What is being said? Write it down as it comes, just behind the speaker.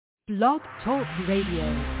Blog Talk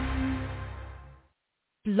Radio.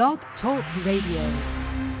 Blog Talk Radio.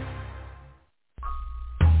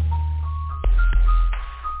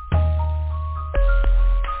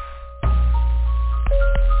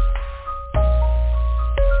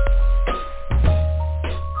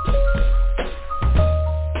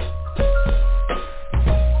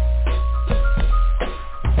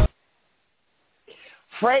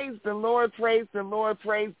 Praise the Lord, praise the Lord,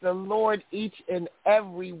 praise the Lord, each and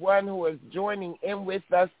every one who is joining in with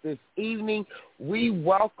us this evening. We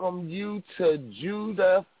welcome you to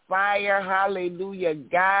Judah Fire, hallelujah,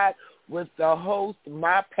 God, with the host,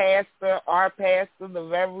 my pastor, our pastor, the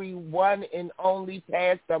very one and only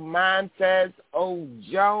Pastor Montez O.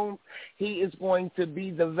 Jones. He is going to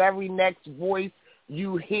be the very next voice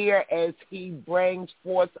you hear as he brings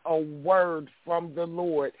forth a word from the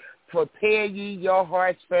Lord. Prepare ye your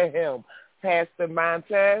hearts for him. Pastor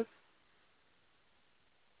Montez.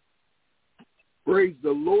 Praise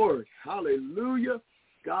the Lord. Hallelujah.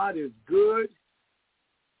 God is good,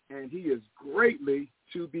 and he is greatly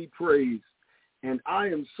to be praised. And I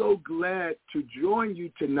am so glad to join you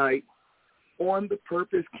tonight on the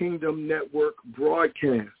Purpose Kingdom Network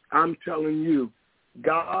broadcast. I'm telling you,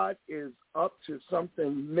 God is up to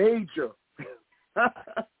something major.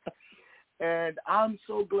 And I'm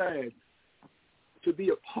so glad to be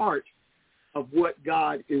a part of what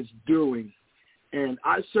God is doing. And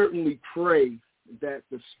I certainly pray that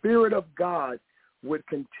the Spirit of God would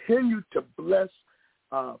continue to bless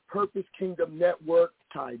Purpose Kingdom Network,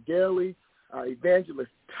 Ty Daly, Evangelist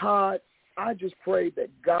Todd. I just pray that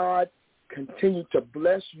God continue to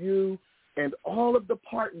bless you and all of the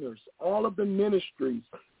partners, all of the ministries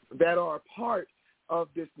that are a part of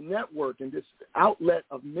this network and this outlet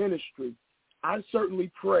of ministry. I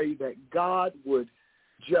certainly pray that God would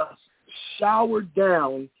just shower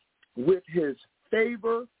down with his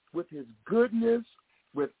favor, with his goodness,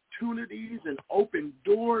 with opportunities and open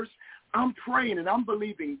doors. I'm praying and I'm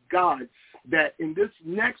believing God that in this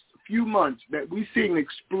next few months that we see an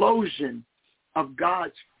explosion of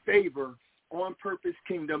God's favor on Purpose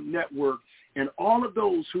Kingdom Network and all of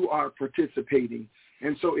those who are participating.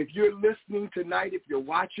 And so if you're listening tonight, if you're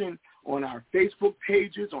watching on our Facebook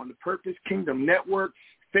pages, on the Purpose Kingdom Network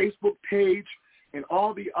Facebook page, and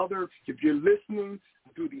all the other, if you're listening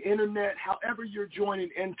through the internet, however you're joining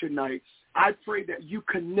in tonight, I pray that you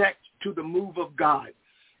connect to the move of God,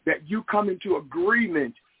 that you come into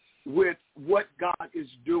agreement with what God is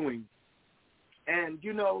doing. And,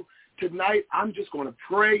 you know, tonight I'm just going to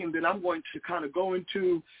pray, and then I'm going to kind of go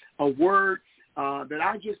into a word that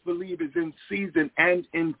I just believe is in season and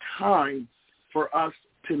in time for us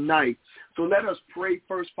tonight. So let us pray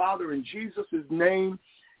first. Father, in Jesus' name,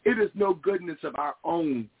 it is no goodness of our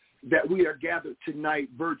own that we are gathered tonight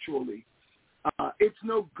virtually. It's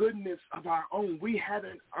no goodness of our own. We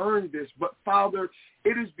haven't earned this, but Father,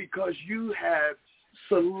 it is because you have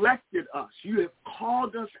selected us. You have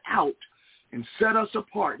called us out and set us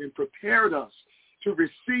apart and prepared us to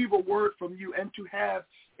receive a word from you and to have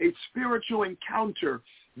a spiritual encounter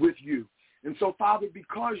with you. And so, Father,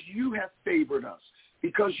 because you have favored us,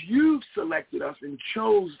 because you've selected us and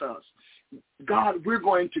chose us, God, we're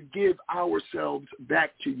going to give ourselves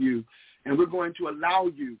back to you, and we're going to allow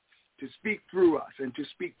you to speak through us and to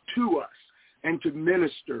speak to us and to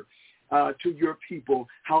minister to your people,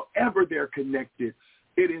 however they're connected.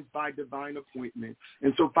 It is by divine appointment.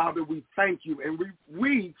 And so, Father, we thank you, and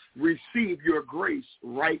we receive your grace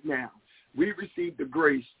right now. We receive the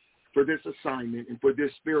grace for this assignment and for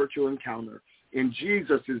this spiritual encounter. In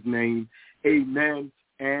Jesus' name, amen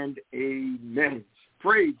and amen.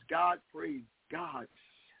 Praise God, praise God.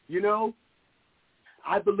 You know,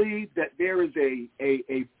 I believe that there is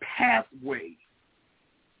a pathway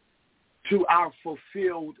to our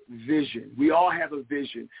fulfilled vision. We all have a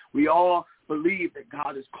vision. We all believe that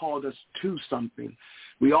God has called us to something.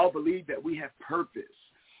 We all believe that we have purpose.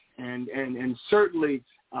 And certainly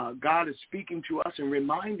God is speaking to us and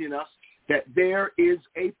reminding us that there is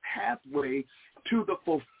a pathway to the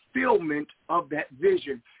fulfillment of that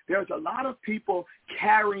vision. There's a lot of people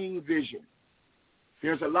carrying vision.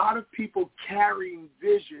 There's a lot of people carrying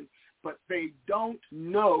vision, but they don't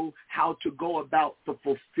know how to go about the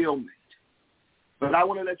fulfillment. But I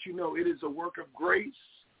want to let you know it is a work of grace.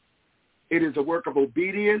 It is a work of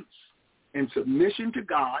obedience and submission to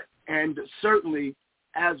God. And certainly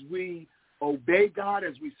as we obey God,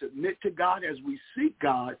 as we submit to God, as we seek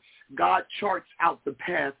God, God charts out the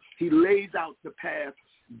path. He lays out the path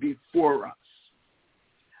before us.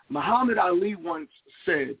 Muhammad Ali once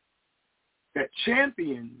said that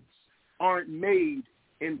champions aren't made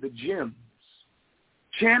in the gyms.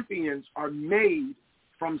 Champions are made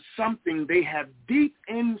from something they have deep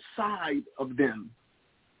inside of them,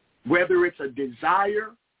 whether it's a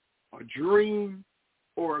desire, a dream,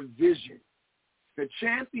 or a vision. The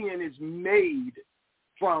champion is made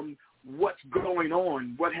from what's going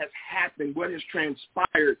on, what has happened, what has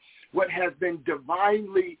transpired, what has been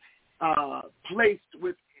divinely placed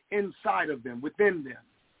inside of them, within them.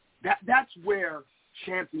 That's where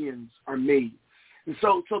champions are made. And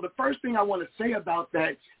so the first thing I want to say about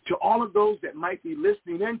that to all of those that might be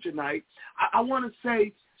listening in tonight, I want to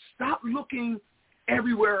say, stop looking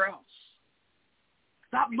everywhere else.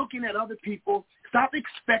 Stop looking at other people. Stop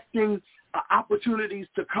expecting opportunities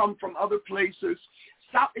to come from other places.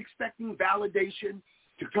 Stop expecting validation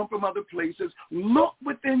to come from other places. Look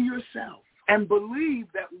within yourself and believe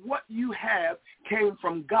that what you have came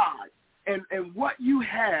from God. And what you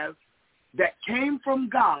have that came from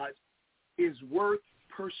God is worth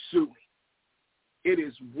pursuing. It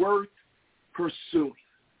is worth pursuing.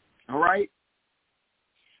 All right?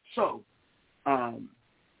 So,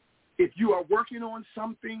 if you are working on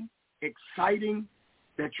something exciting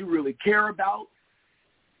that you really care about,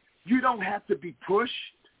 you don't have to be pushed.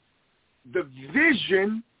 The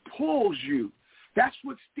vision pulls you. That's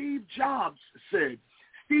what Steve Jobs said.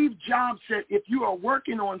 Steve Jobs said, if you are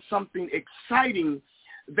working on something exciting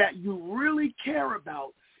that you really care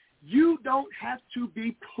about, you don't have to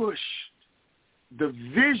be pushed. The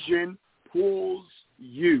vision pulls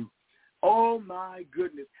you. Oh, my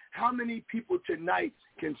goodness. How many people tonight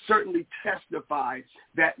can certainly testify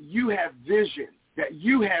that you have vision,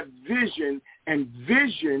 and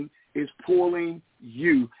vision is pulling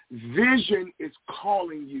you. Vision is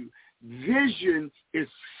calling you. Vision is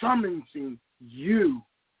summoning you.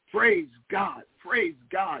 Praise God. Praise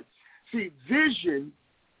God. See, vision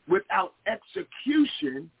without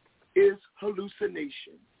execution is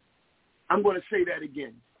hallucination. I'm going to say that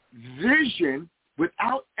again. Vision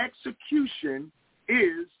without execution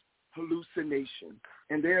is hallucination.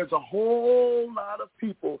 And there's a whole lot of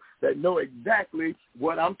people that know exactly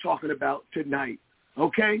what I'm talking about tonight.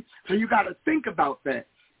 Okay? So you got to think about that.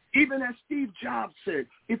 Even as Steve Jobs said,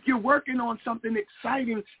 if you're working on something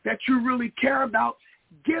exciting that you really care about,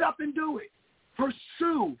 get up and do it.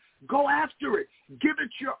 Pursue. Go after it. Give it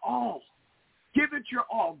your all. Give it your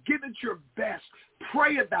all. Give it your best.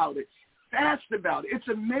 Pray about it. Fast about it. It's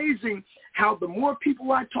amazing how the more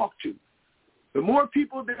people I talk to, the more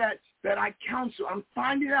people that I counsel, I'm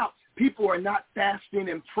finding out people are not fasting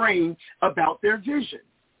and praying about their vision.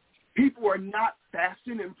 People are not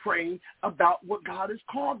fasting and praying about what God has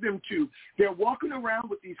called them to. They're walking around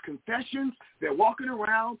with these confessions. They're walking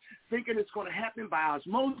around thinking it's going to happen by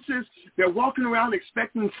osmosis. They're walking around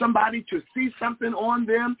expecting somebody to see something on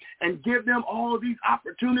them and give them all of these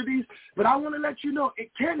opportunities. But I want to let you know it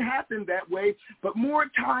can happen that way, but more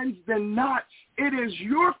times than not, it is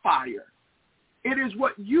your fire. It is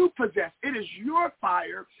what you possess. It is your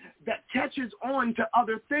fire that catches on to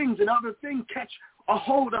other things, and other things catch a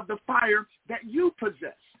hold of the fire that you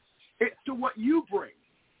possess. It's to what you bring.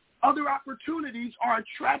 Other opportunities are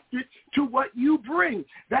attracted to what you bring.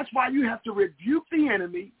 That's why you have to rebuke the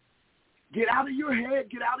enemy. Get out of your head.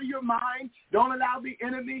 Get out of your mind. Don't allow the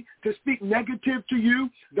enemy to speak negative to you.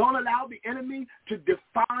 Don't allow the enemy to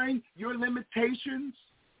define your limitations.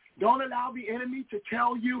 Don't allow the enemy to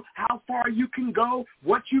tell you how far you can go,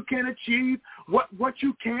 what you can achieve, what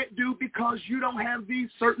you can't do because you don't have these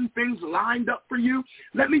certain things lined up for you.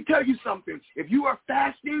 Let me tell you something. If you are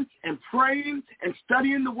fasting and praying and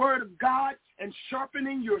studying the Word of God and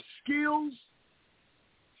sharpening your skills,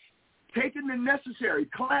 taking the necessary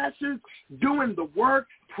classes, doing the work,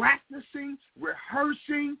 practicing,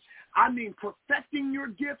 rehearsing, perfecting your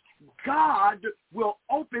gift, God will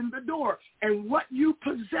open the door. And what you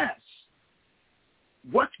possess,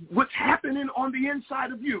 what's happening on the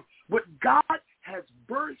inside of you, what God has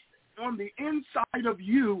birthed on the inside of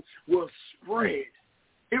you will spread.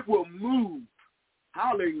 It will move.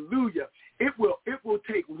 Hallelujah. It will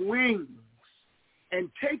take wings and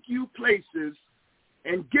take you places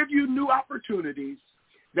and give you new opportunities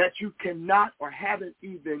that you cannot or haven't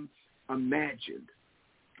even imagined.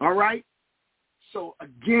 All right? So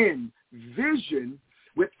again, vision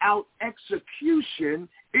without execution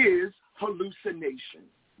is hallucination.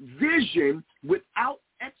 Vision without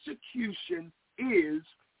execution is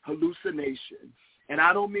hallucination. And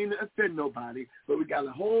I don't mean to offend nobody, but we got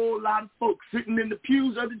a whole lot of folks sitting in the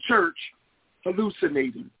pews of the church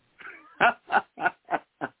hallucinating.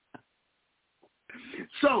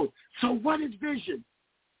 So what is vision?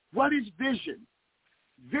 What is vision?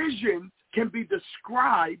 Vision can be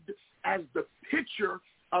described as the picture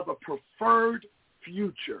of a preferred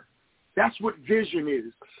future. That's what vision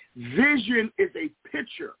is. Vision is a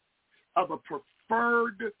picture of a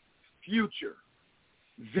preferred future.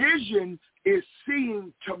 Vision is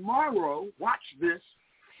seeing tomorrow, watch this,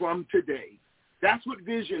 from today. That's what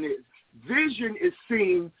vision is. Vision is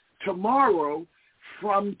seeing tomorrow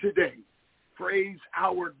from today. Praise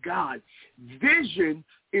our God. Vision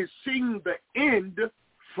is seeing the end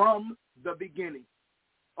from the beginning.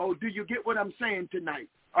 Oh, do you get what I'm saying tonight?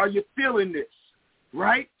 Are you feeling this?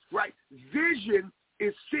 Right? Right. Vision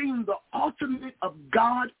is seeing the ultimate of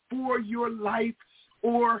God for your life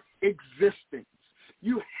or existence.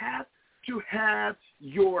 You have to have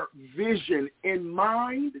your vision in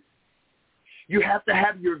mind. You have to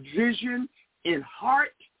have your vision in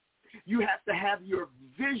heart. You have to have your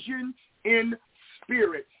vision in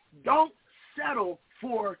spirit. Don't settle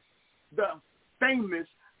for the famous,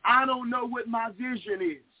 I don't know what my vision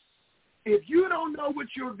is. If you don't know what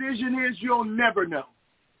your vision is, you'll never know.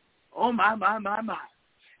 Oh, my.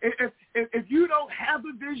 If you don't have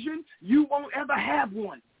a vision, you won't ever have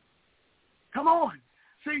one. Come on.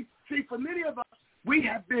 See, for many of us, we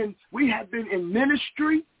have been in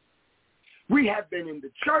ministry. We have been in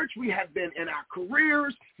the church. We have been in our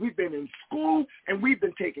careers. We've been in school, and we've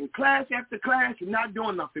been taking class after class and not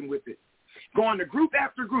doing nothing with it. Going to group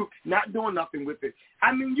after group, not doing nothing with it.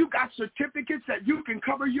 I mean, you got certificates that you can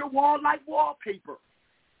cover your wall like wallpaper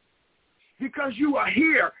because you are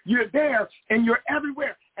here, you're there, and you're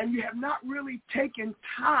everywhere, and you have not really taken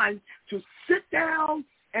time to sit down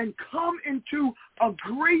and come into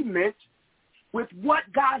agreement with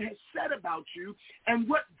what God has said about you and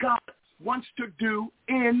what God wants to do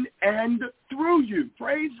in and through you.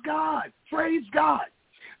 Praise God. Praise God.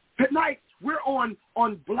 Tonight, we're on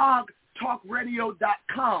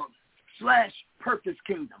blogtalkradio.com/Purpose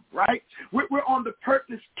Kingdom, right? We're on the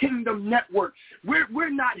Purpose Kingdom Network. We're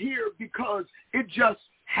not here because it just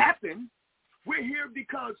happened. We're here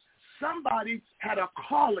because somebody had a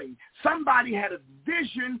calling. Somebody had a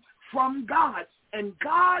vision from God. And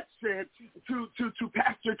God said to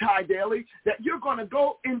Pastor Ty Daly that you're going to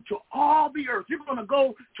go into all the earth. You're going to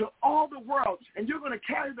go to all the world, and you're going to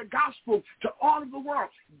carry the gospel to all of the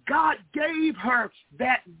world. God gave her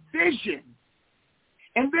that vision.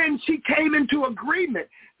 And then she came into agreement,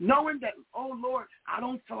 knowing that, oh, Lord, I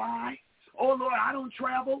don't fly. Oh, Lord, I don't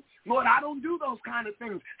travel. Lord, I don't do those kind of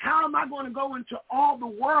things. How am I going to go into all the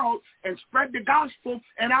world and spread the gospel,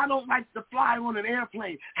 and I don't like to fly on an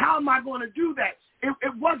airplane? How am I going to do that?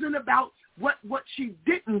 It wasn't about what she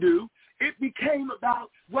didn't do. It became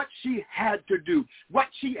about what she had to do, what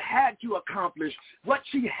she had to accomplish, what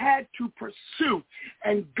she had to pursue.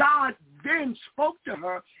 And God then spoke to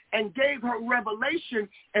her and gave her revelation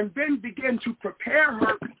and then began to prepare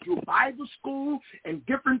her through Bible school and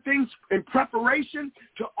different things in preparation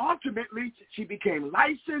to ultimately she became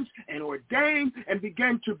licensed and ordained and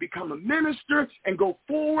began to become a minister and go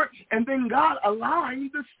forward. And then God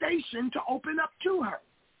allowing the station to open up to her.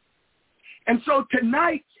 And so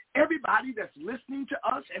tonight, everybody that's listening to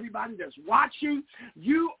us, everybody that's watching,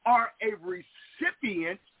 you are a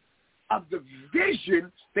recipient of the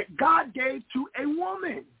vision that God gave to a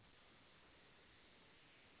woman.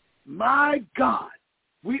 My God,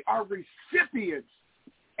 we are recipients.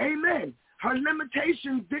 Amen. Her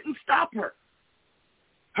limitations didn't stop her.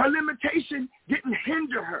 Her limitation didn't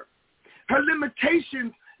hinder her. Her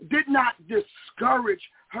limitations did not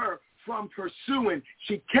discourage her from pursuing.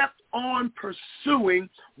 She kept on pursuing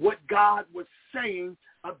what God was saying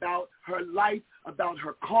about her life, about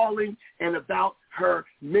her calling, and about her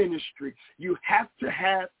ministry. You have to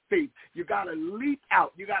have faith. You got to leap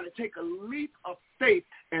out. You got to take a leap of faith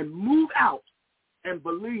and move out and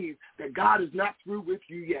believe that God is not through with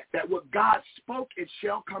you yet, that what God spoke, it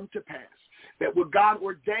shall come to pass, that what God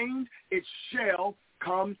ordained, it shall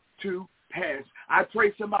come to pass. I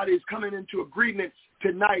pray somebody is coming into agreement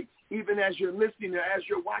tonight, even as you're listening or as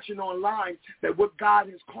you're watching online, that what God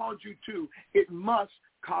has called you to, it must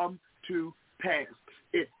come to pass.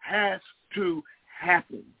 It has to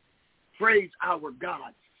happen. Praise our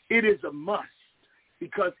God. It is a must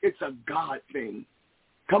because it's a God thing.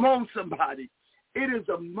 Come on, somebody. It is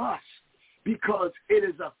a must because it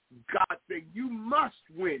is a God thing. You must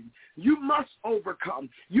win. You must overcome.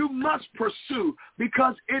 You must pursue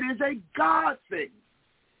because it is a God thing.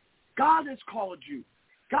 God has called you.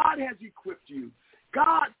 God has equipped you.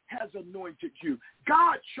 God has anointed you.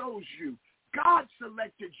 God chose you. God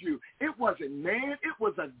selected you. It wasn't man. It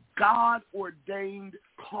was a God-ordained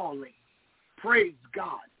calling. Praise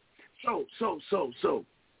God. So.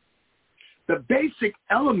 The basic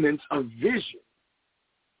elements of vision.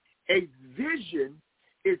 A vision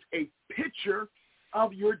is a picture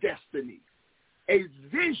of your destiny. A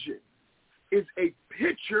vision is a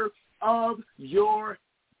picture of your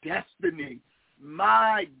destiny.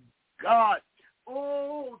 My God.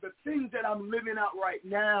 Oh, the things that I'm living out right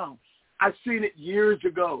now, I've seen it years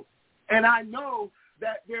ago. And I know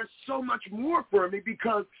that there's so much more for me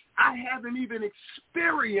because I haven't even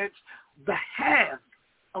experienced the half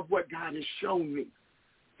of what God has shown me.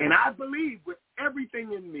 And I believe with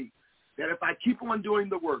everything in me that if I keep on doing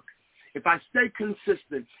the work, if I stay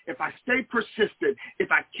consistent, if I stay persistent,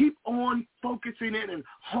 if I keep on focusing in and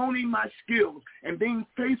honing my skills and being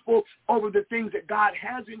faithful over the things that God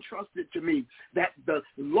has entrusted to me, that the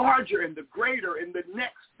larger and the greater and the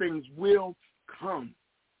next things will come.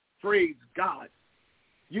 Praise God.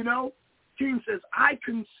 You know, King says, I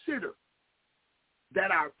consider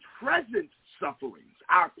that our present sufferings,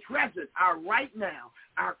 our right now,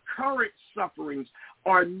 our current sufferings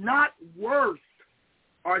are not worth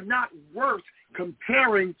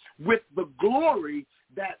comparing with the glory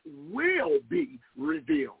that will be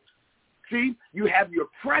revealed. See, you have your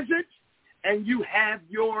present and you have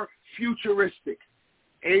your futuristic.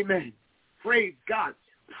 Amen. Praise God.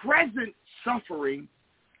 Present suffering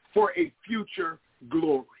for a future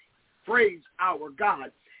glory. Praise our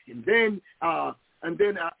God. And then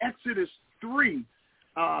Exodus 3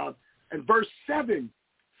 and verse 7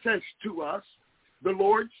 says to us, the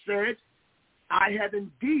Lord said, I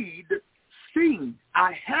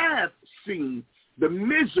have seen the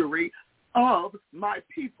misery of my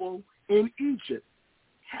people in Egypt,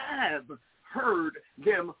 have heard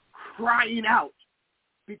them crying out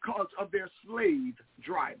because of their slave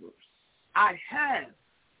drivers. I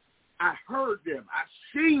heard them. I've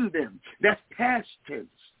seen them. That's past tense.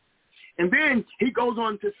 And then he goes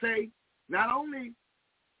on to say, not only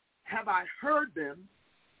have I heard them,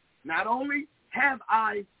 not only have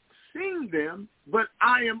I seen them, but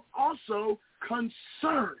I am also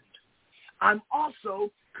concerned. I'm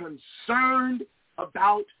also concerned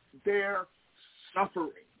about their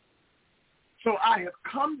suffering. So I have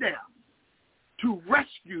come down to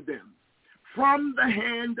rescue them from the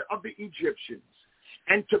hand of the Egyptians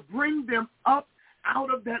and to bring them up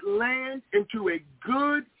out of that land into a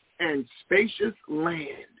good and spacious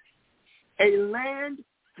land, a land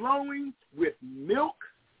flowing with milk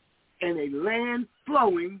and a land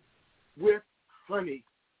flowing with honey,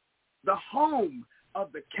 the home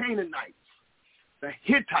of the Canaanites, the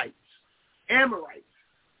Hittites, Amorites,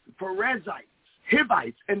 Perizzites,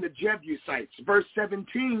 Hivites, and the Jebusites. Verse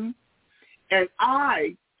 17, and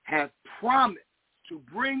I have promised to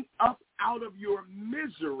bring up out of your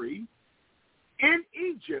misery in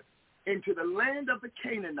Egypt into the land of the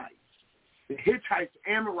Canaanites, the Hittites,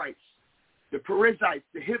 Amorites, the Perizzites,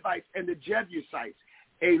 the Hivites, and the Jebusites,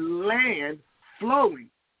 a land flowing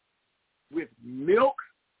with milk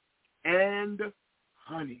and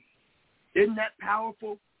honey. Isn't that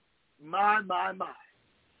powerful? My.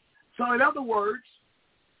 So in other words,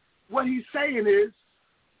 what he's saying is,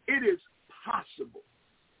 it is possible.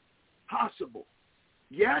 Possible.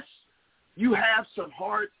 Yes, you have some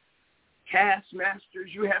hard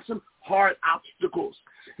taskmasters. You have some hard obstacles.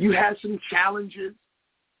 You have some challenges.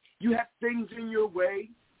 You have things in your way.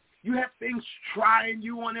 You have things trying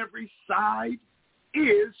you on every side. It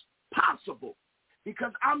is possible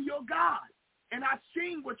because I'm your God, and I've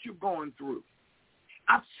seen what you've gone through.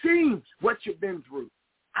 I've seen what you've been through.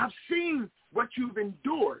 I've seen what you've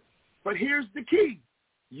endured. But here's the key.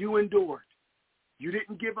 You endured. You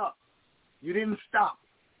didn't give up. You didn't stop.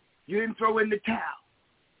 You didn't throw in the towel.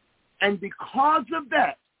 And because of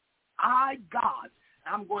that, God,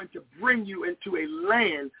 I'm going to bring you into a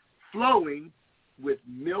land flowing with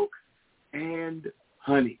milk and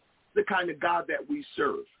honey. The kind of God that we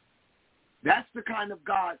serve. That's the kind of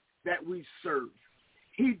God that we serve.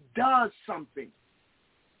 He does something.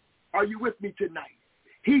 Are you with me tonight?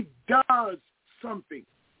 He does something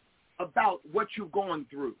about what you've gone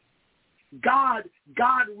through. God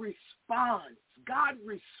responds. God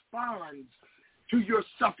responds to your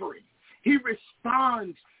suffering. He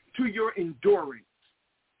responds to your endurance.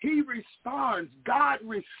 He responds. God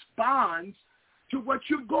responds to what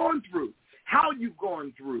you've gone through, how you've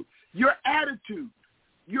gone through, your attitude,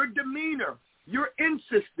 your demeanor, your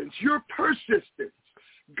insistence, your persistence.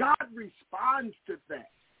 God responds to that.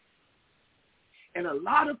 And a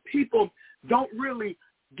lot of people don't really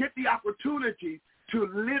get the opportunity to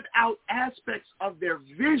live out aspects of their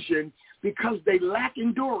vision because they lack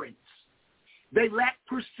endurance. They lack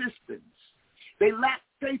persistence. They lack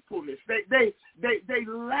faithfulness. They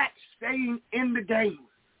lack staying in the game,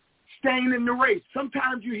 staying in the race.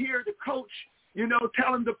 Sometimes you hear the coach,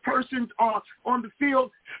 telling the persons on the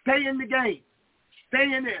field, stay in the game.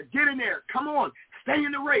 Stay in there. Get in there. Come on. Stay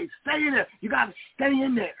in the race. Stay in there. You got to stay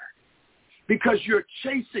in there because you're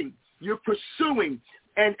chasing, you're pursuing,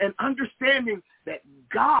 and understanding that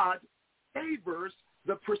God favors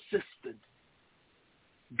the persistent.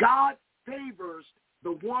 God favors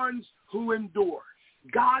the ones who endure.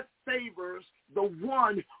 God favors the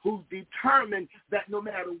one who's determined that no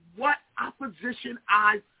matter what opposition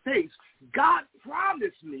I face, God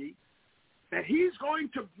promised me that he's going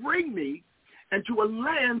to bring me into a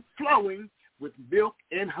land flowing with milk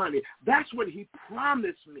and honey. That's what he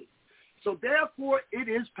promised me. So therefore, it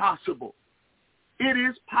is possible. It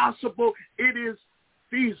is possible. It is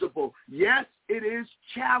feasible. Yes, it is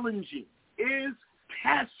challenging. It is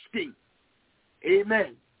testing.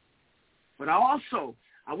 Amen. But I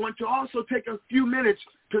want to also take a few minutes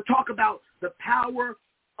to talk about the power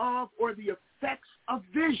of or the effects of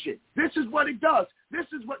vision. This is what it does. This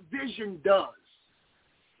is what vision does.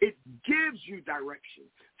 It gives you direction.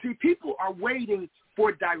 See, people are waiting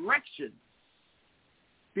for direction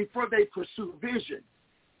before they pursue vision.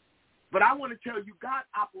 But I want to tell you, God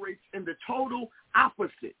operates in the total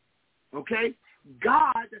opposite, okay?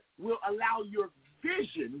 God will allow your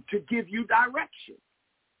vision to give you direction.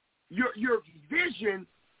 Your vision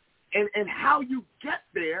and how you get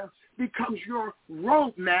there becomes your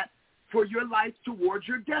roadmap for your life towards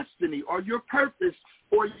your destiny or your purpose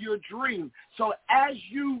or your dream. So as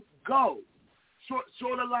you go,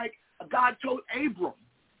 sort of like God told Abram,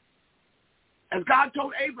 as God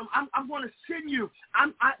told Abram, I'm going to send you.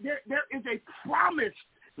 There is a promised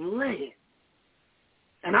land.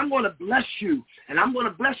 And I'm going to bless you. And I'm going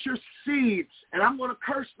to bless your seed. And I'm going to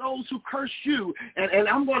curse those who curse you. And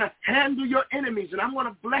I'm going to handle your enemies. And I'm going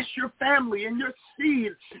to bless your family and your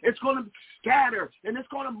seed. It's going to scatter. And it's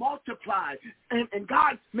going to multiply. And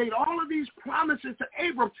God made all of these promises to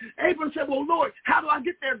Abram. Abram said, well, Lord, how do I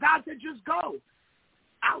get there? God said, just go.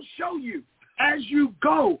 I'll show you. As you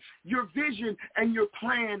go, your vision and your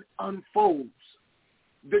plan unfolds.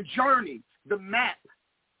 The journey, the map,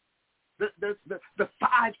 the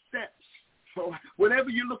 5 steps, so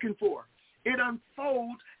whatever you're looking for, it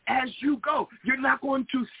unfolds as you go. You're not going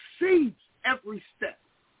to see every step,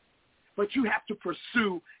 but you have to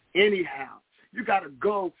pursue anyhow. You got to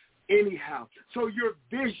go anyhow. So your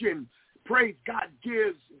vision, praise God,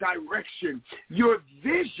 gives direction. Your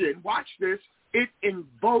vision, watch this, it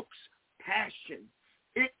invokes passion.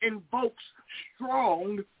 It invokes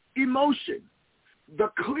strong emotion.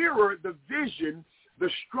 The clearer the vision, the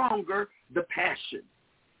stronger the passion.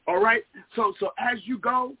 All right? So as you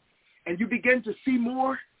go and you begin to see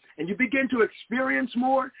more and you begin to experience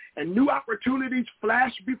more and new opportunities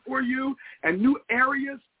flash before you and new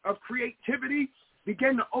areas of creativity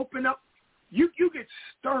begin to open up, you get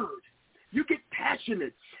stirred. You get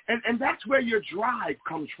passionate. And that's where your drive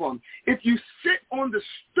comes from. If you sit on the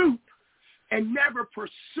stoop and never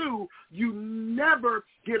pursue, you never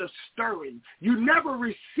get a stirring. You never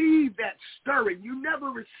receive that stirring. You never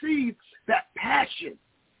receive that passion.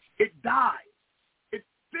 It dies. It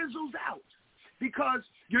fizzles out because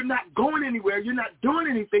you're not going anywhere. You're not doing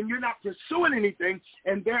anything. You're not pursuing anything.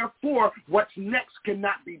 And therefore, what's next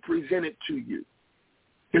cannot be presented to you.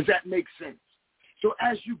 Does that make sense? So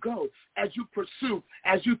as you go, as you pursue,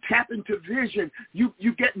 as you tap into vision, you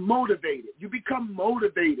get motivated. You become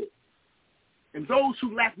motivated. And those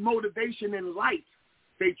who lack motivation in life,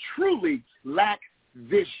 they truly lack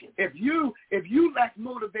vision. If you lack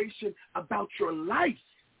motivation about your life,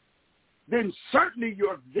 then certainly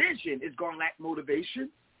your vision is going to lack motivation.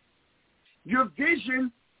 Your vision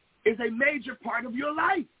is a major part of your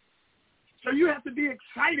life. So you have to be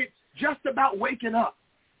excited just about waking up.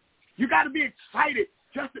 You got to be excited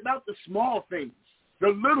just about the small things, the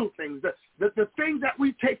little things, the things that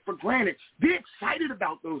we take for granted. Be excited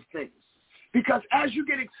about those things. Because as you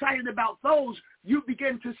get excited about those, you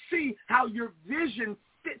begin to see how your vision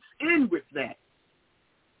fits in with that.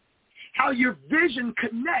 How your vision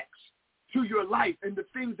connects to your life and the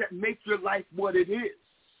things that make your life what it is.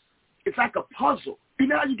 It's like a puzzle. You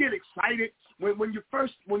know how you get excited when you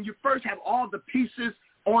first have all the pieces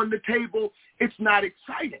on the table? It's not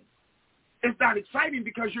exciting. It's not exciting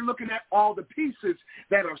because you're looking at all the pieces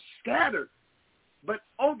that are scattered. But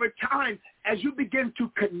over time, as you begin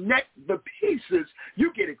to connect the pieces,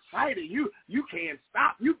 you get excited. You can't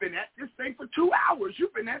stop. You've been at this thing for 2 hours.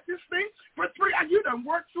 You've been at this thing for 3 hours. You done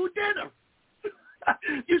worked through dinner.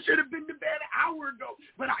 You should have been to bed an hour ago.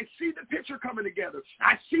 But I see the picture coming together.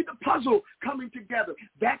 I see the puzzle coming together.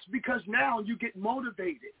 That's because now you get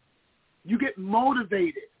motivated. You get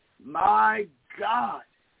motivated. My God.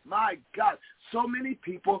 My God. So many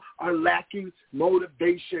people are lacking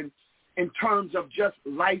motivation in terms of just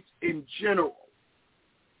life in general.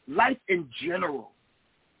 Life in general.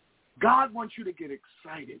 God wants you to get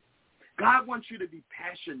excited. God wants you to be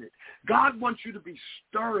passionate. God wants you to be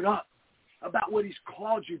stirred up about what he's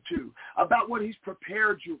called you to, about what he's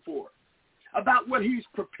prepared you for, about what he's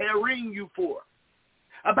preparing you for,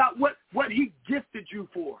 about what he gifted you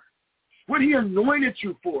for, what he anointed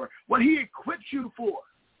you for, what he equipped you for.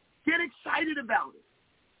 Get excited about it.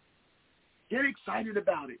 Get excited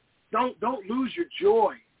about it. Don't lose your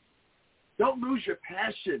joy. Don't lose your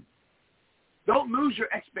passion. Don't lose your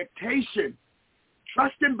expectation.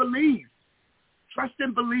 Trust and believe. Trust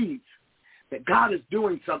and believe that God is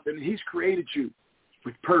doing something and he's created you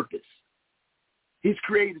with purpose. He's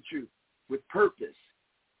created you with purpose.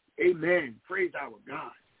 Amen. Praise our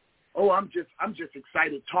God. Oh, I'm just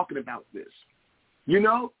excited talking about this. You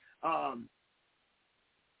know,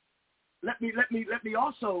 let me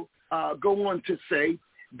also go on to say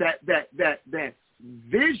that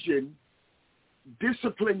vision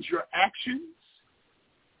disciplines your actions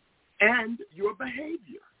and your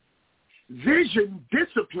behavior. Vision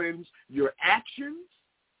disciplines your actions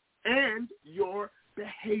and your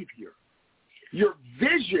behavior. Your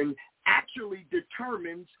vision actually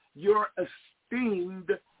determines your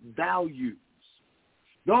esteemed values.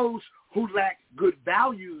 Those who lack good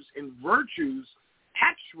values and virtues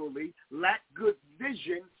actually lack good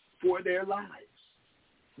vision for their lives.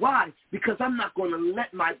 Why? Because I'm not going to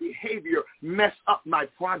let my behavior mess up my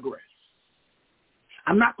progress.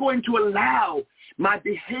 I'm not going to allow my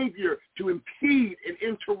behavior to impede and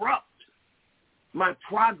interrupt my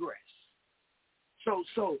progress.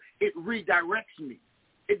 So it redirects me.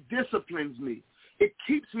 It disciplines me. It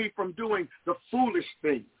keeps me from doing the foolish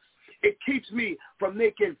things. It keeps me from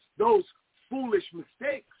making those foolish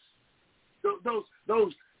mistakes.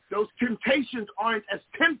 Those temptations aren't as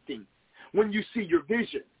tempting when you see your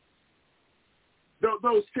vision.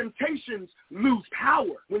 Those temptations lose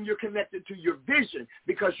power when you're connected to your vision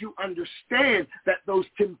because you understand that those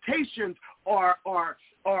temptations are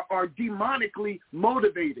demonically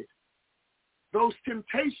motivated. Those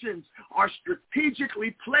temptations are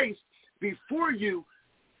strategically placed before you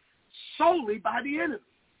solely by the enemy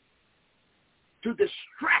to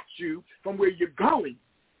distract you from where you're going,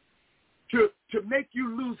 to make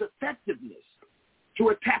you lose effectiveness, to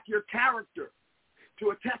attack your character,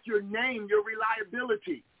 to attack your name, your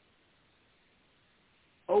reliability.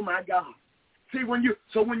 Oh my God. See, when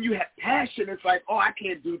you have passion, it's like, oh, I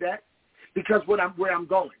can't do that because where I'm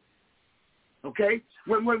going. Okay?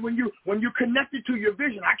 When you're connected to your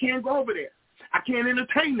vision, I can't go over there. I can't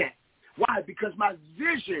entertain that. Why? Because my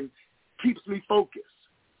vision keeps me focused.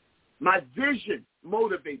 My vision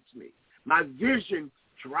motivates me. My vision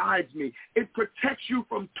drives me. It protects you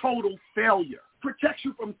from total failure. Protects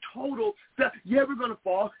you from total, you're ever going to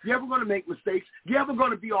fall, you're ever going to make mistakes, you're ever going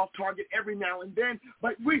to be off target every now and then,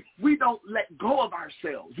 but we don't let go of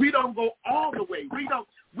ourselves. We don't go all the way. We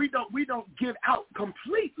don't give out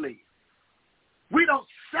completely. We don't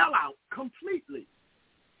sell out completely.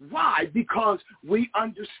 Why? Because we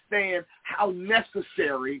understand how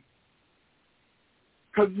necessary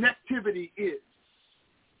connectivity is.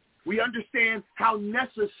 We understand how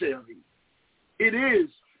necessary it is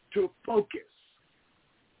to focus.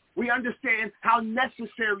 We understand how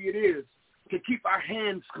necessary it is to keep our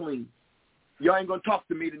hands clean. Y'all ain't going to talk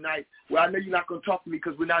to me tonight. Well, I know you're not going to talk to me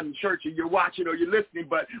because we're not in church and you're watching or you're listening,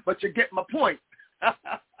 but you get my point.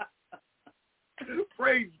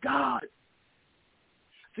 Praise God.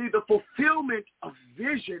 See, the fulfillment of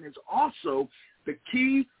vision is also the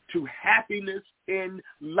key to happiness in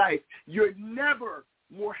life. You're never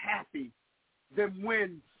more happy than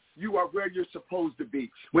when you are where you're supposed to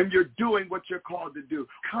be, when you're doing what you're called to do,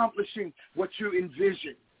 accomplishing what you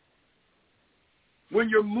envision, when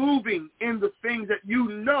you're moving in the things that you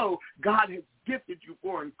know God has gifted you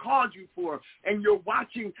for and called you for, and you're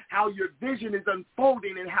watching how your vision is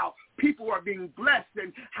unfolding and how people are being blessed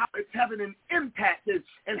and how it's having an impact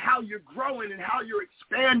and how you're growing and how you're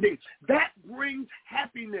expanding. That brings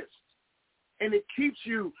happiness, and it keeps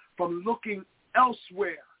you from looking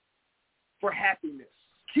elsewhere for happiness.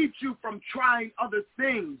 Keeps you from trying other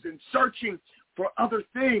things and searching for other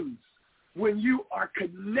things when you are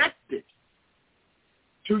connected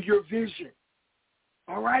to your vision.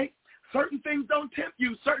 All right? Certain things don't tempt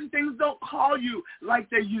you. Certain things don't call you like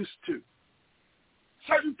they used to.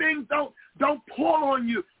 Certain things don't pull on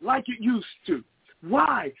you like it used to.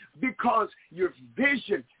 Why? Because your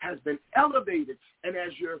vision has been elevated. And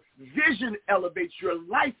as your vision elevates, your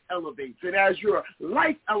life elevates. And as your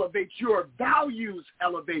life elevates, your values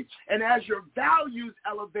elevate. And as your values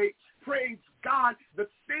elevate, praise God, the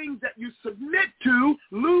things that you submit to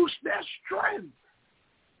lose their strength,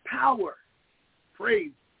 power.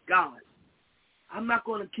 Praise God. I'm not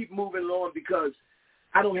going to keep moving on because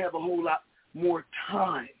I don't have a whole lot more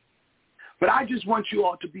time. But I just want you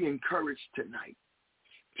all to be encouraged tonight,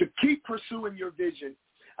 to keep pursuing your vision.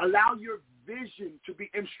 Allow your vision to be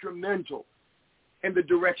instrumental in the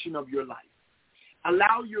direction of your life.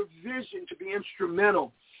 Allow your vision to be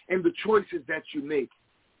instrumental in the choices that you make.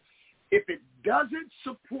 If it doesn't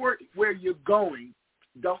support where you're going,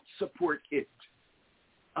 don't support it.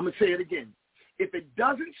 I'm going to say it again. If it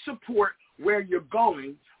doesn't support where you're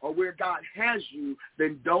going or where God has you,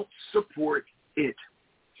 then don't support it.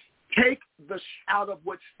 Take the out of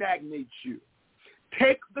what stagnates you.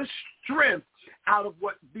 Take the strength out of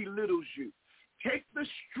what belittles you. Take the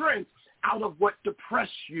strength out of what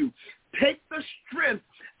depresses you. Take the strength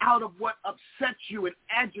out of what upsets you and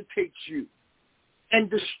agitates you and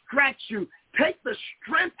distracts you. Take the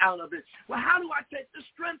strength out of it. Well, how do I take the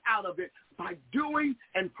strength out of it? By doing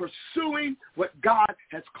and pursuing what God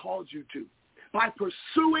has called you to. By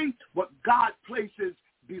pursuing what God places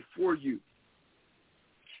before you.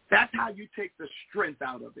 That's how you take the strength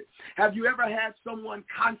out of it. Have you ever had someone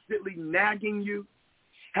constantly nagging you?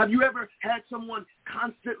 Have you ever had someone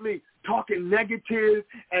constantly talking negative,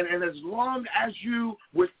 and as long as you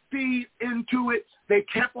would feed into it, they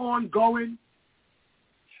kept on going?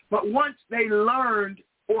 But once they learned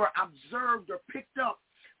or observed or picked up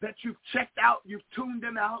that you've checked out, you've tuned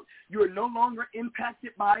them out, you're no longer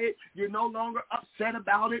impacted by it, you're no longer upset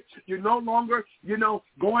about it, you're no longer,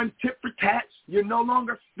 going tit for tat, you're no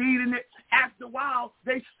longer feeding it, after a while,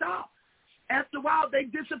 they stop. After a while, they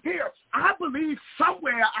disappear. I believe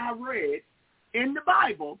somewhere I read in the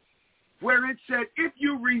Bible where it said, if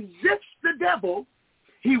you resist the devil,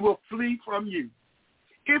 he will flee from you.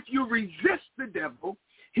 If you resist the devil,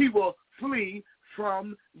 he will flee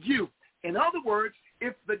from you. In other words,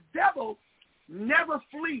 if the devil never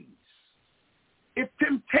flees, if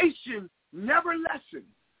temptation never lessens,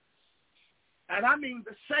 and I mean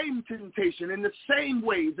the same temptation in the same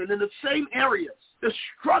ways and in the same areas, the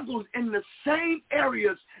struggles in the same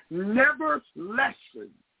areas never lessen,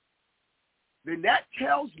 then that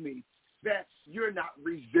tells me that you're not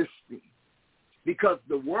resisting. Because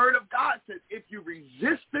the word of God says if you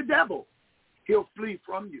resist the devil, he'll flee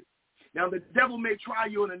from you. Now, the devil may try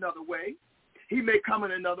you in another way. He may come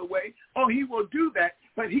in another way. Oh, he will do that,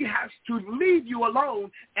 but he has to leave you alone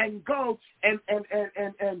and go and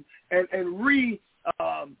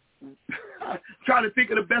trying to think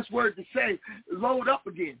of the best word to say, load up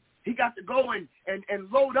again. He got to go and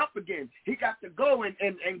load up again. He got to go and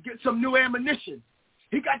get some new ammunition.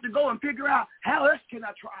 He got to go and figure out how else can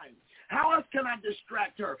I try him? How else can I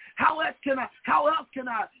distract her? How else can I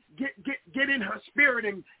get in her spirit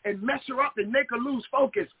and mess her up and make her lose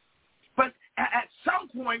focus? But at some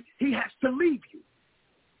point, he has to leave you.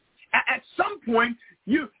 At some point,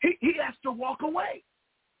 he has to walk away,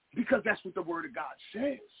 because that's what the Word of God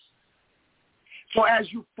says. So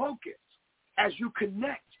as you focus, as you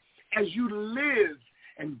connect, as you live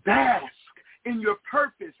and bask in your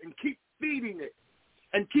purpose and keep feeding it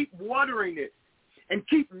and keep watering it and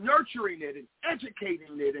keep nurturing it and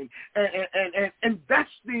educating it and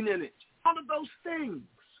investing in it, all of those things,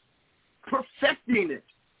 perfecting it,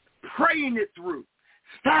 praying it through,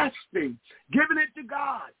 fasting, giving it to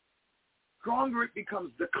God, stronger it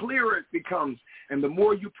becomes, the clearer it becomes, and the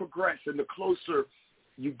more you progress and the closer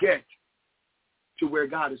you get to where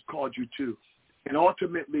God has called you to. And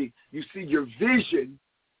ultimately, you see your vision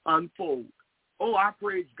unfold. Oh, I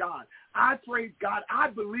praise God. I praise God. I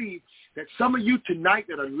believe that some of you tonight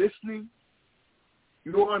that are listening,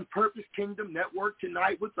 you're on Purpose Kingdom Network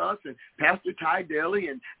tonight with us and Pastor Ty Daly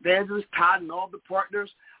and Evangelist Todd and all the partners.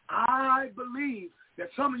 I believe that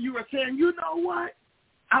some of you are saying, you know what?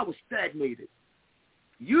 I was stagnated.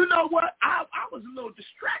 You know what? I was a little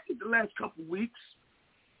distracted the last couple of weeks.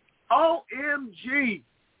 OMG.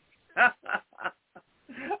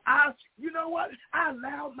 You know what? I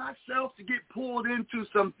allowed myself to get pulled into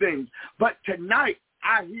some things. But tonight,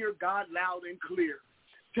 I hear God loud and clear.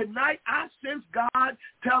 Tonight, I sense God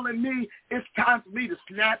telling me it's time for me to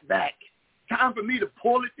snap back. Time for me to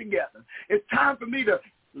pull it together. It's time for me to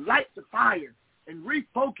light the fire and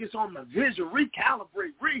refocus on my vision,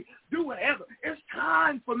 recalibrate, do whatever. It's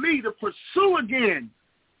time for me to pursue again.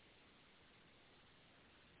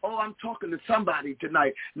 Oh, I'm talking to somebody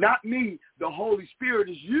tonight. Not me. The Holy Spirit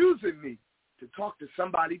is using me to talk to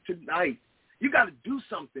somebody tonight. You got to do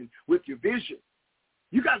something with your vision.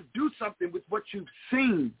 You got to do something with what you've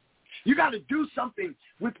seen. You got to do something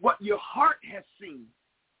with what your heart has seen.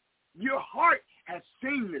 Your heart has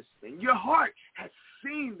seen this thing. Your heart has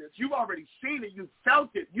seen this. You've already seen it. You felt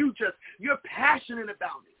it. You're passionate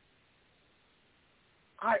about it.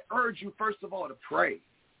 I urge you, first of all, to pray.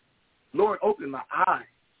 Lord, open my eyes.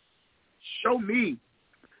 Show me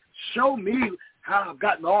how I've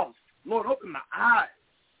gotten off. Lord, open my eyes.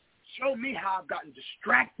 Show me how I've gotten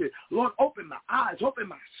distracted. Lord, open my eyes, open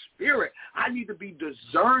my spirit. I need to be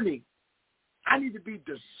discerning.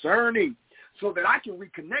 So that I can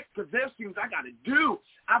reconnect, because there's things I got to do.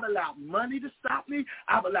 I've allowed money to stop me.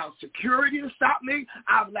 I've allowed security to stop me.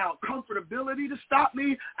 I've allowed comfortability to stop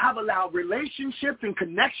me. I've allowed relationships and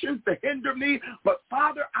connections to hinder me. But,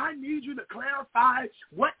 Father, I need you to clarify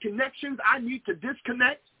what connections I need to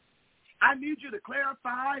disconnect. I need you to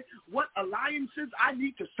clarify what alliances I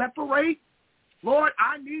need to separate. Lord,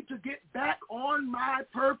 I need to get back on my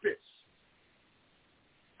purpose.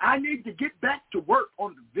 I need to get back to work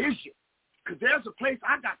on the vision, because there's a place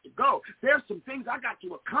I got to go. There's some things I got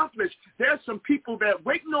to accomplish. There's some people that are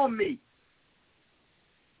waiting on me.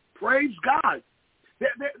 Praise God.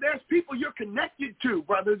 There's people you're connected to,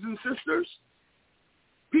 brothers and sisters.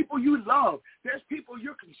 People you love. There's people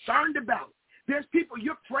you're concerned about. There's people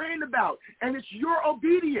you're praying about, and it's your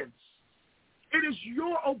obedience. It is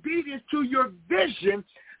your obedience to your vision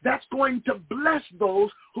that's going to bless those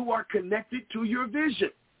who are connected to your vision.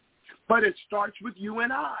 But it starts with you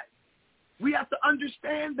and I. We have to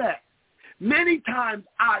understand that. Many times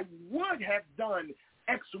I would have done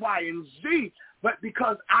X, Y, and Z, but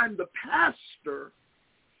because I'm the pastor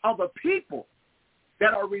of a people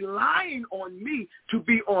that are relying on me to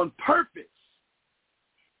be on purpose,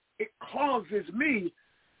 it causes me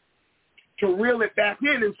to reel it back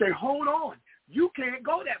in and say, hold on, you can't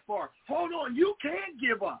go that far. Hold on, you can't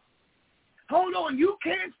give up. Hold on, you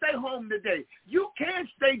can't stay home today. You can't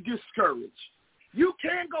stay discouraged. You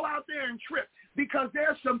can't go out there and trip, because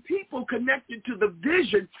there's some people connected to the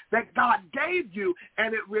vision that God gave you,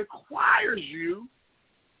 and it requires you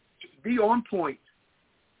to be on point.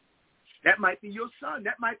 That might be your son.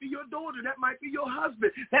 That might be your daughter. That might be your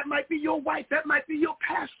husband. That might be your wife. That might be your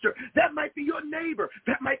pastor. That might be your neighbor.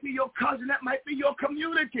 That might be your cousin. That might be your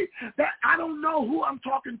community. That I don't know who I'm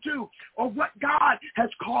talking to or what God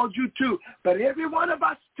has called you to, but every one of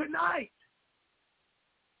us tonight,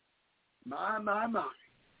 my,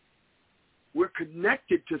 we're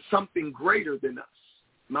connected to something greater than us.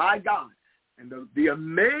 My God. And the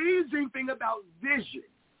amazing thing about vision,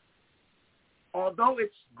 although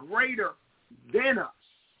it's greater than us,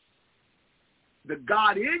 the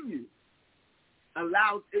God in you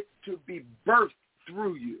allows it to be birthed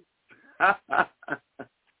through you.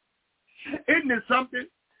 Isn't it something?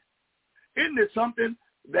 Isn't it something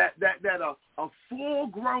that a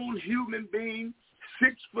full-grown human being,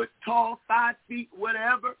 6 foot tall, 5 feet,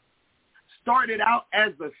 whatever, started out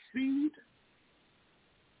as a seed?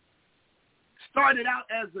 Started out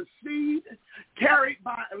as a seed carried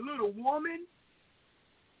by a little woman.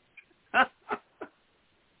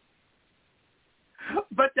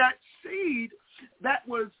 But that seed that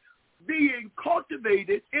was being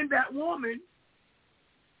cultivated in that woman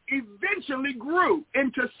eventually grew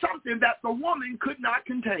into something that the woman could not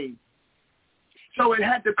contain. So it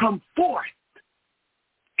had to come forth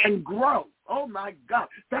and grow. Oh, my God.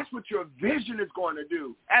 That's what your vision is going to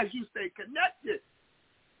do as you stay connected.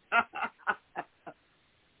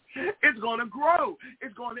 It's going to grow.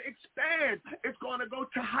 It's going to expand. It's going to go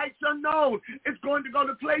to heights unknown. It's going to go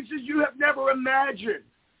to places you have never imagined.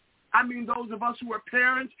 I mean, those of us who are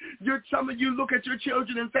parents, some of you look at your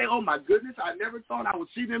children and say, oh, my goodness, I never thought I would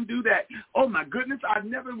see them do that. Oh, my goodness, I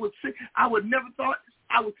would never thought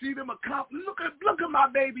I would see them accomplish. Look at my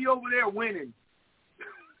baby over there winning.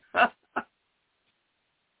 But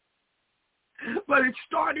it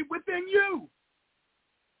started within you.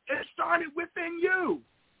 It started within you.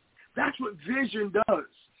 That's what vision does.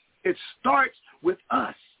 It starts with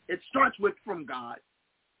us. It starts from God.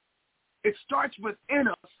 It starts within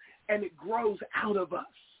us, and it grows out of us,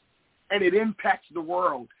 and it impacts the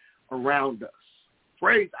world around us.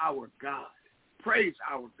 Praise our God. Praise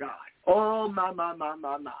our God. Oh, my.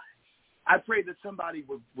 I pray that somebody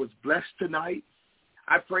was blessed tonight.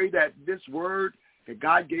 I pray that this word that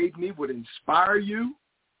God gave me would inspire you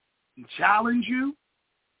and challenge you.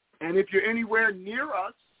 And if you're anywhere near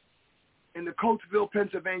us in the Coatesville,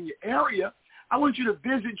 Pennsylvania area, I want you to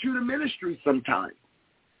visit Judah Ministries sometime,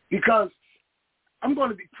 because I'm going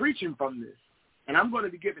to be preaching from this, and I'm going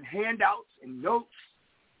to be giving handouts and notes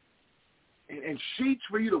and sheets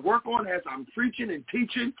for you to work on as I'm preaching and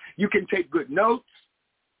teaching. You can take good notes,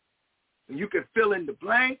 and you can fill in the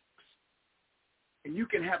blanks, and you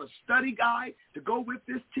can have a study guide to go with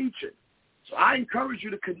this teaching. So I encourage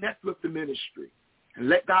you to connect with the ministry and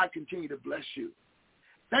let God continue to bless you.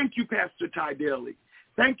 Thank you, Pastor Ty Daly.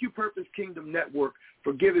 Thank you, Purpose Kingdom Network,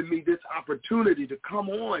 for giving me this opportunity to come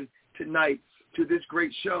on tonight to this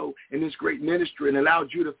great show and this great ministry and allowed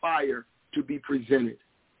Judah Fire to be presented.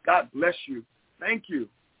 God bless you. Thank you.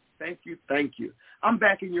 Thank you. Thank you. I'm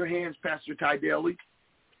back in your hands, Pastor Ty Daly.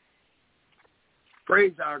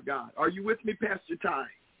 Praise our God. Are you with me, Pastor Ty?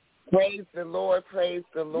 Praise the Lord. Praise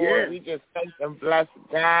the Lord. Yes. We just thank and bless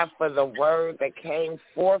God for the word that came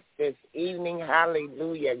forth this evening.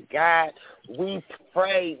 Hallelujah, God. We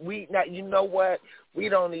pray. Now, you know what? We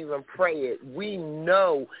don't even pray it. We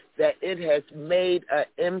know that it has made an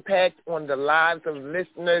impact on the lives of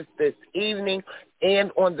listeners this evening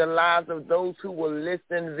and on the lives of those who will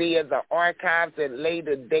listen via the archives at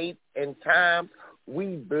later dates and times.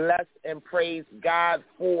 We bless and praise God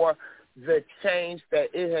for the change that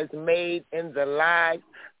it has made in the lives.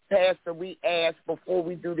 Pastor, we ask before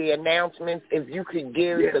we do the announcements if you could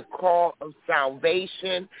give the call of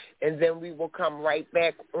salvation, and then we will come right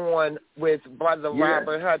back on with Brother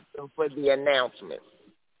Robert Hudson for the announcements.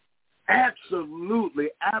 Absolutely,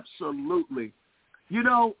 absolutely. You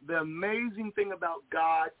know, the amazing thing about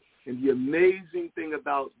God and the amazing thing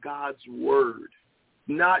about God's word,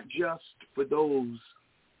 not just for those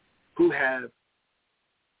who have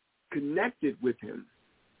connected with him,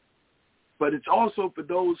 but it's also for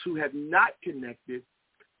those who have not connected,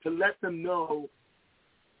 to let them know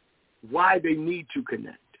why they need to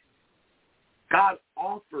connect. God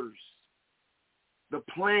offers the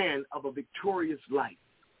plan of a victorious life.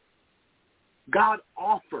 God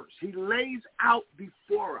offers, he lays out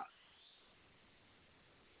before us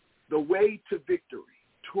the way to victory,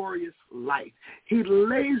 victorious life. He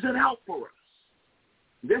lays it out for us.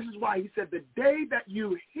 This is why he said, the day that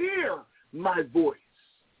you hear my voice,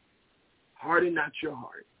 harden not your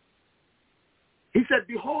heart. He said,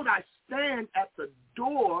 behold, I stand at the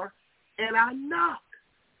door and I knock.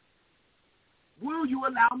 Will you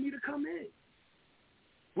allow me to come in?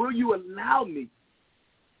 Will you allow me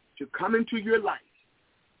to come into your life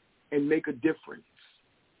and make a difference?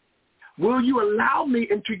 Will you allow me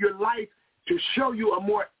into your life to show you a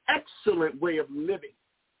more excellent way of living?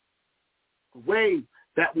 A way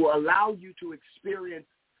that will allow you to experience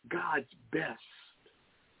God's best.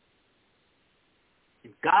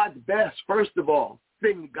 And God's best, first of all,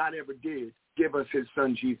 thing God ever did, give us his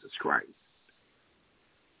son, Jesus Christ.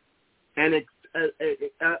 And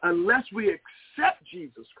unless we accept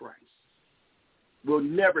Jesus Christ, we'll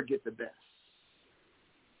never get the best.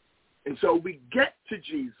 And so we get to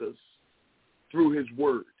Jesus through his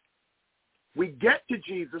word. We get to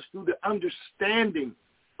Jesus through the understanding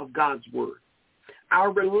of God's word.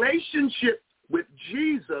 Our relationship with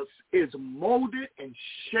Jesus is molded and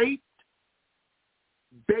shaped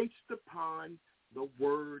based upon the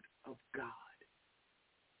word of God.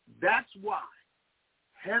 That's why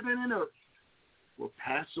heaven and earth will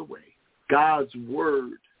pass away. God's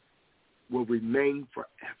word will remain forever.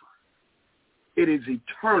 It is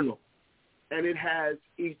eternal, and it has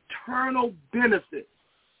eternal benefits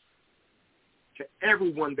to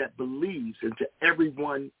everyone that believes and to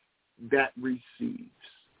everyone that receives.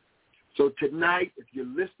 So tonight, if you're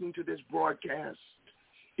listening to this broadcast,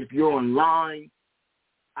 if you're online,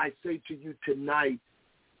 I say to you tonight,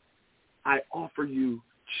 I offer you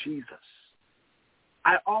Jesus.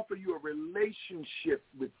 I offer you a relationship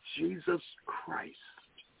with Jesus Christ,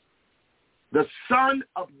 the Son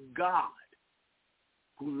of God,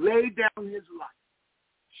 who laid down his life,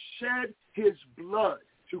 shed his blood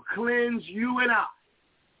to cleanse you and I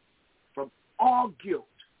from all guilt,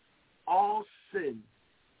 all sin,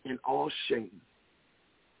 and all shame.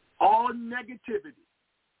 All negativity,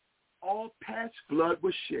 all past blood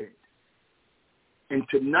was shed. And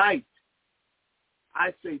tonight,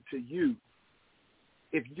 I say to you,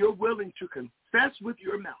 if you're willing to confess with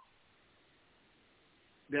your mouth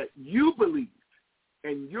that you believe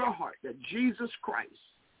in your heart that Jesus Christ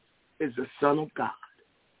is the Son of God,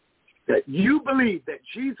 that you believe that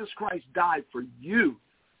Jesus Christ died for you,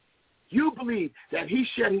 you believe that he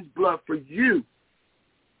shed his blood for you,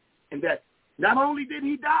 and that not only did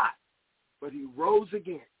he die, but he rose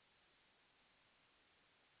again.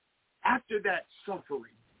 After that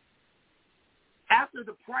suffering, after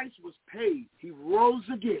the price was paid, he rose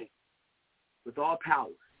again with all power.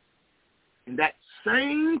 And that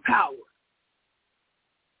same power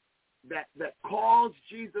that caused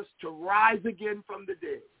Jesus to rise again from the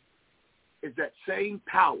dead is that same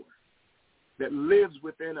power that lives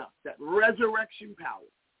within us. That resurrection power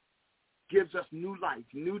gives us new life,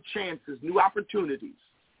 new chances, new opportunities,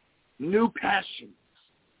 new passions.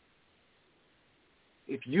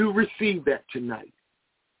 If you receive that tonight,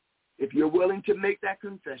 if you're willing to make that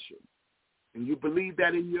confession and you believe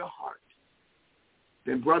that in your heart,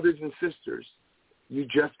 then brothers and sisters, you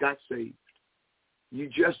just got saved. You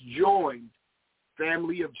just joined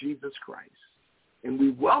family of Jesus Christ. And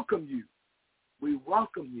we welcome you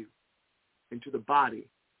into the body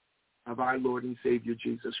of our Lord and Savior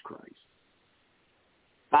Jesus Christ.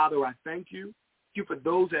 Father, I thank you. Thank you for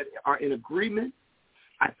those that are in agreement.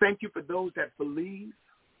 I thank you for those that believe.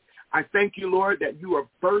 I thank you, Lord, that you are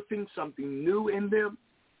birthing something new in them.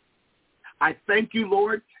 I thank you,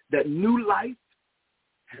 Lord, that new life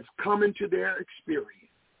has come into their experience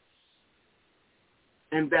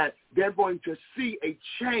and that they're going to see a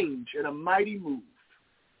change and a mighty move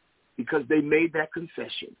because they made that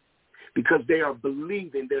confession, because they are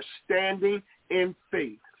believing, they're standing in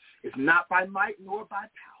faith. It's not by might nor by power,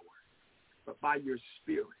 but by your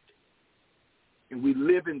Spirit. And we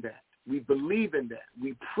live in that. We believe in that.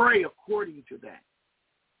 We pray according to that.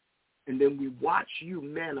 And then we watch you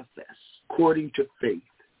manifest according to faith.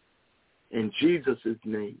 In Jesus'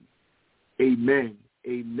 name, amen,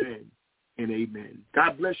 amen, and amen.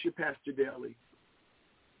 God bless you, Pastor Daly.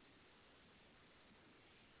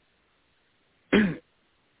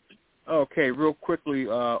 Okay, real quickly,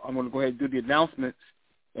 I'm going to go ahead and do the announcements.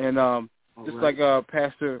 And just right. like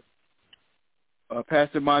Pastor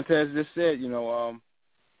Montez just said,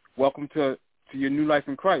 welcome to your new life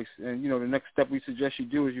in Christ. And, the next step we suggest you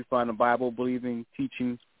do is you find a Bible-believing,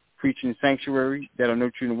 teaching, preaching sanctuary that'll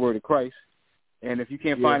nurture the word of Christ. And if you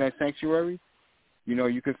can't find that sanctuary,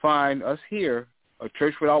 you can find us here, a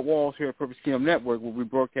Church Without Walls here at Purpose Kingdom Network, where we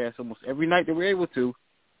broadcast almost every night that we're able to.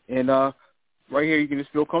 And right here you can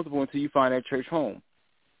just feel comfortable until you find that church home.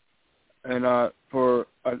 And for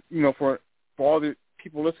all the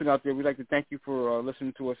people listening out there, we'd like to thank you for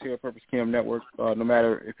listening to us here at Purpose Kingdom Network, no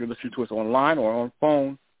matter if you're listening to us online or on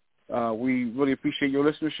phone. We really appreciate your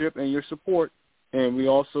listenership and your support. And we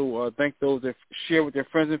also thank those that share with their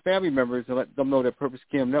friends and family members and let them know that Purpose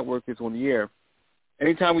Kingdom Network is on the air.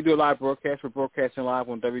 Anytime we do a live broadcast, we're broadcasting live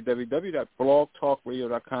on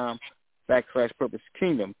www.blogtalkradio.com/Purpose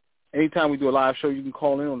Kingdom. Anytime we do a live show, you can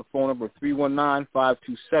call in on the phone number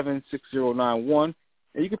 319-527-6091.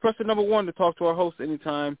 And you can press the number 1 to talk to our host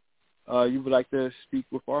anytime you would like to speak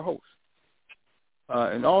with our host.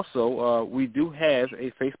 And also, we do have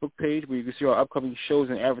a Facebook page where you can see our upcoming shows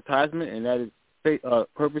and advertisement, and that is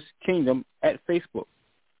Purpose Kingdom at Facebook.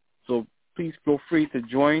 So please feel free to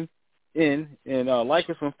join in and like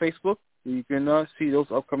us on Facebook so you can see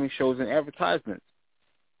those upcoming shows and advertisements.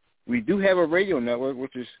 We do have a radio network,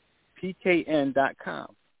 which is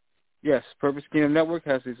PKN.com. Yes, Purpose Kingdom Network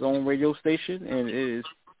has its own radio station, and it is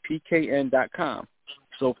PKN.com.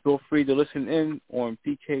 So feel free to listen in on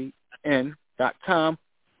PKN.com,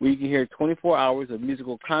 where you can hear 24 hours of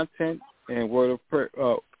musical content and word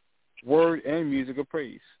and music of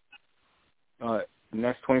praise. And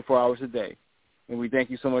that's 24 hours a day. And we thank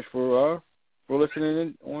you so much for listening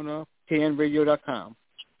in on KNRadio.com.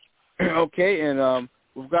 Okay, and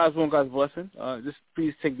with God's will and God's blessing, just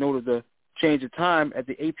please take note of the change of time. At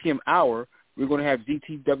the 8 p.m. hour, we're going to have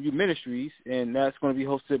DTW Ministries, and that's going to be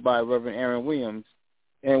hosted by Reverend Aaron Williams.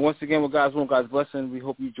 And once again, with God's will and God's blessing, we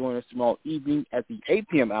hope you join us tomorrow evening at the 8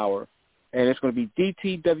 p.m. hour. And it's going to be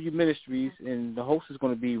DTW Ministries, and the host is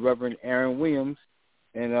going to be Reverend Aaron Williams.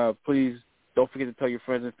 And please don't forget to tell your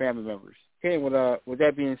friends and family members. Okay, with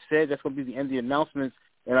that being said, that's going to be the end of the announcements,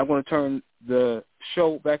 and I'm going to turn the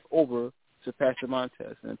show back over to Pastor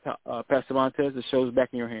Montez. And Pastor Montez, the show is back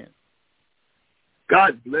in your hands.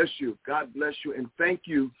 God bless you. God bless you. And thank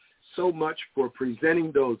you so much for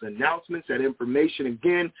presenting those announcements and information.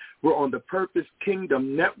 Again, we're on the Purpose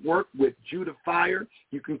Kingdom Network with Judah Fire.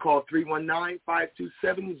 You can call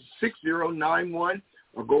 319-527-6091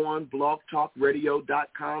 or go on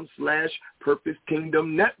blogtalkradio.com/Purpose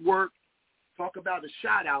Kingdom Network. Talk about a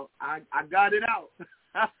shout out. I got it out.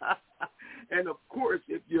 And of course,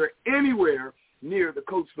 if you're anywhere near the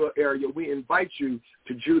Coatesville area, we invite you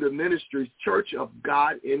to Judah Ministries Church of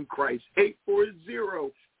God in Christ,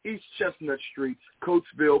 840 East Chestnut Street,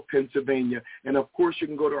 Coatesville, Pennsylvania. And of course, you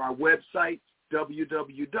can go to our website,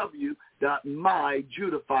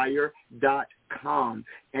 www.myjudahfire.com,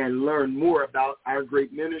 and learn more about our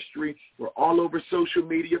great ministry. We're all over social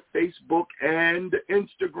media, Facebook and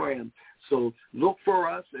Instagram. So look for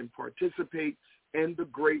us and participate in the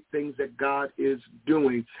great things that God is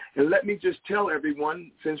doing. And let me just tell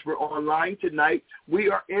everyone, since we're online tonight, we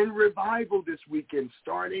are in revival this weekend,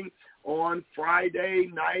 starting on Friday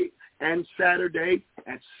night and Saturday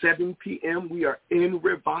at 7 p.m. We are in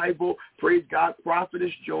revival. Praise God.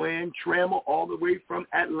 Prophetess Joanne Trammell, all the way from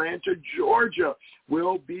Atlanta, Georgia,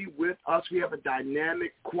 will be with us. We have a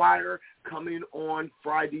dynamic choir coming on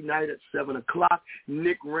Friday night at 7 o'clock.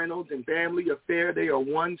 Nick Reynolds and Family Affair, they are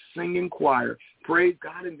one singing choir. Praise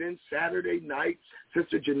God. And then Saturday night,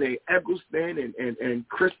 Sister Janae Eggleston and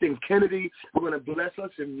Kristen Kennedy are going to bless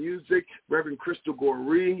us in music. Reverend Crystal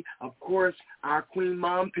Goree, of course, our Queen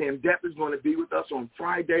Mom, Pam Depp, is going to be with us on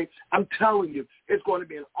Friday. I'm telling you, it's going to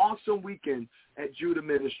be an awesome weekend at Judah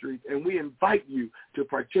Ministries, and we invite you to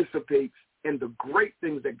participate in the great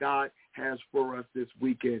things that God has for us this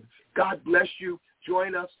weekend. God bless you.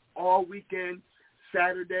 Join us all weekend.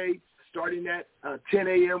 Saturday, starting at 10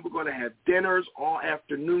 a.m., we're going to have dinners all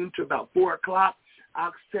afternoon to about 4 o'clock.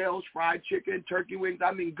 Oxtails, fried chicken, turkey wings,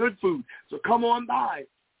 good food. So come on by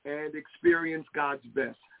and experience God's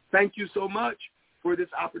best. Thank you so much for this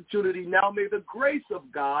opportunity. Now may the grace of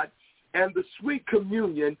God and the sweet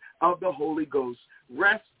communion of the Holy Ghost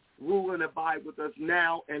rest, rule, and abide with us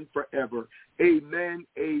now and forever. Amen,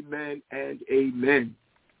 amen, and amen.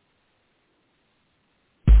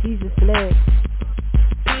 Jesus bled.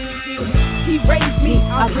 He raised me,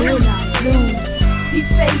 I will not lose. He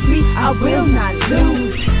saved me, I will not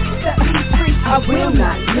lose. Set me free, I will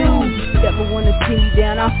not lose. Never wanna see me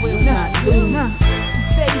down, I will not lose.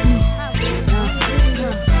 He saved me.